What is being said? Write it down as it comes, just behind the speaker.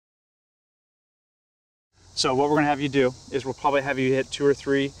So what we're gonna have you do is we'll probably have you hit 2 or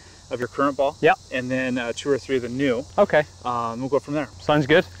 3 of your current ball. Yep. And then 2 or 3 of the new. Okay. We'll go from there. Sounds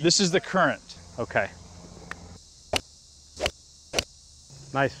good. This is the current. Okay.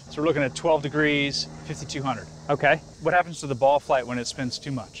 Nice. So we're looking at 12 degrees, 5,200. Okay. What happens to the ball flight when it spins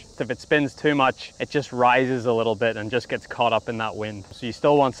too much? If it spins too much, it just rises a little bit and just gets caught up in that wind. So you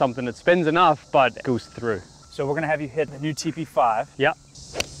still want something that spins enough, but goes through. So we're gonna have you hit the new TP5. Yep.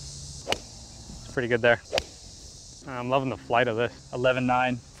 It's pretty good there. I'm loving the flight of this.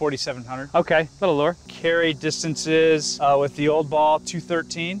 11.9, 4,700. Okay, little lower. Carry distances with the old ball,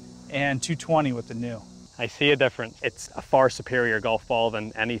 213 and 220 with the new. I see a difference. It's a far superior golf ball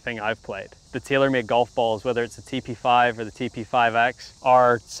than anything I've played. The TaylorMade golf balls, whether it's the TP5 or the TP5X,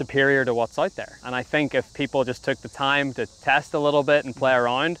 are superior to what's out there. And I think if people just took the time to test a little bit and play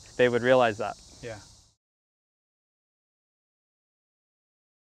around, they would realize that. Yeah.